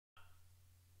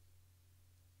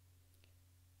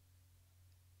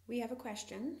We have a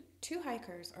question. Two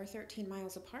hikers are 13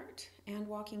 miles apart and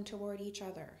walking toward each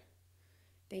other.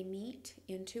 They meet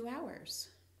in 2 hours.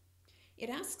 It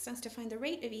asks us to find the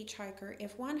rate of each hiker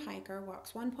if one hiker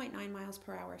walks 1.9 miles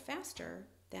per hour faster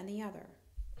than the other.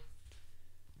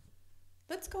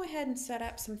 Let's go ahead and set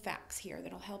up some facts here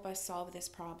that'll help us solve this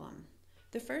problem.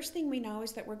 The first thing we know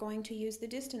is that we're going to use the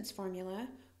distance formula,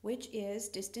 which is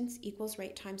distance equals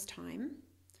rate times time.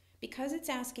 Because it's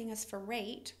asking us for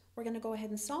rate, we're going to go ahead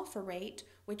and solve for rate,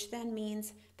 which then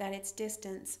means that it's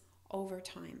distance over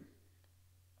time.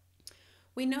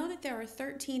 We know that there are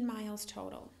 13 miles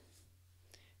total.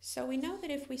 So we know that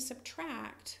if we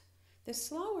subtract the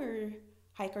slower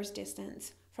hiker's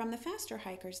distance from the faster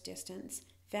hiker's distance,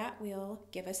 that will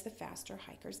give us the faster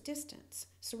hiker's distance.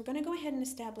 So we're going to go ahead and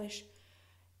establish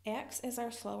x as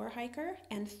our slower hiker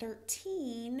and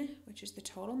 13, which is the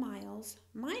total miles,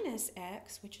 minus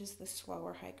x, which is the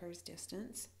slower hiker's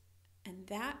distance, and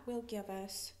that will give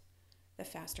us the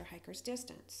faster hiker's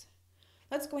distance.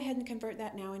 Let's go ahead and convert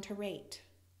that now into rate.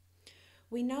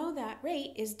 We know that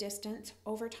rate is distance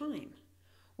over time.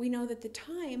 We know that the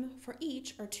time for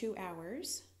each are 2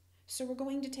 hours, so we're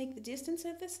going to take the distance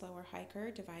of the slower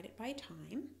hiker, divide it by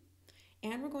time,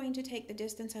 and we're going to take the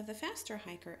distance of the faster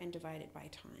hiker and divide it by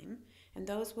time, and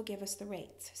those will give us the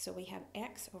rates. So we have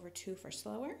x over 2 for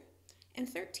slower, and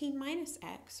 13 minus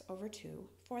x over 2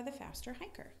 for the faster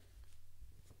hiker.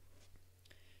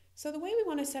 So the way we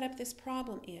want to set up this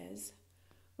problem is,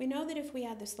 we know that if we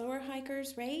add the slower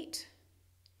hiker's rate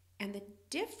and the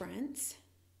difference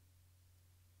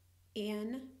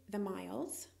in the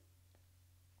miles,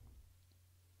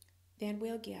 then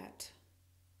we'll get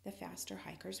the faster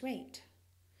hiker's rate.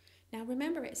 Now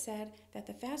remember, it said that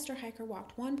the faster hiker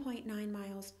walked 1.9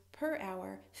 miles per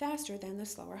hour faster than the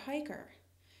slower hiker.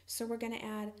 So we're going to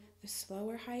add the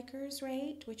slower hiker's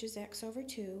rate, which is x over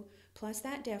 2, plus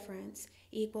that difference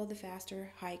equal the faster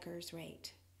hiker's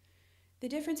rate. The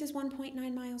difference is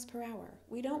 1.9 miles per hour.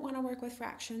 We don't want to work with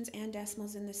fractions and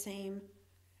decimals in the same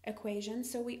equation,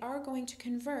 so we are going to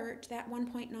convert that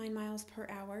 1.9 miles per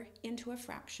hour into a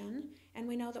fraction, and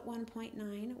we know that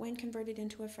 1.9 when converted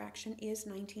into a fraction is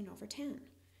 19 over 10.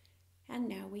 And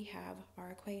now we have our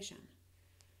equation.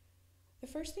 The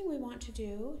first thing we want to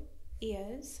do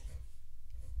is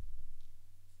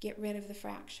get rid of the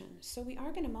fraction. So we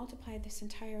are going to multiply this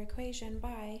entire equation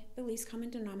by the least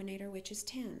common denominator, which is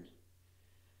 10.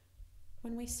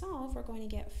 When we solve, we're going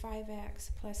to get 5x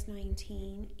plus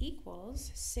 19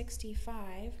 equals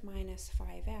 65 minus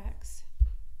 5x.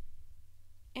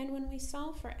 And when we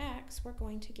solve for x, we're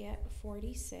going to get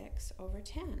 46 over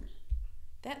 10.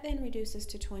 That then reduces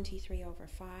to 23 over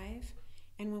 5.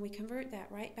 And when we convert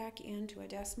that right back into a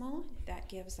decimal, that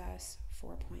gives us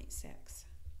 4.6.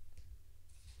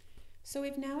 So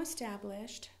we've now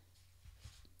established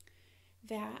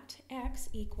that x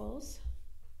equals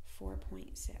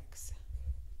 4.6.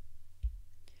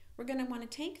 We're going to want to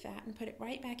take that and put it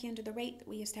right back into the rate that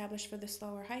we established for the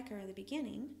slower hiker at the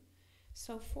beginning.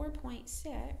 So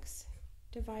 4.6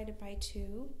 divided by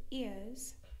 2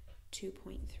 is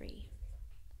 2.3.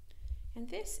 And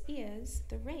this is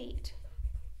the rate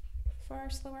for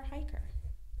our slower hiker.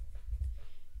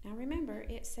 Now remember,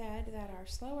 it said that our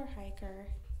slower hiker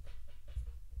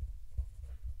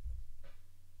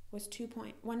was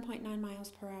 1.9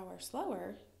 miles per hour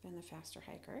slower than the faster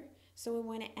hiker. So we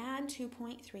want to add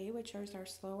 2.3, which is our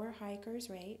slower hiker's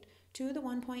rate, to the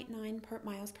 1.9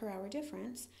 miles per hour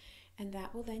difference, and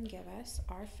that will then give us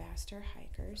our faster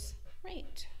hiker's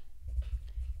rate.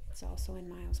 It's also in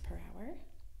miles per hour.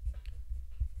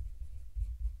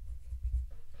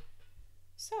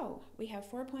 So we have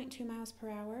 4.2 miles per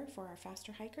hour for our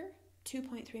faster hiker,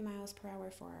 2.3 miles per hour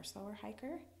for our slower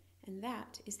hiker, and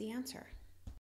that is the answer.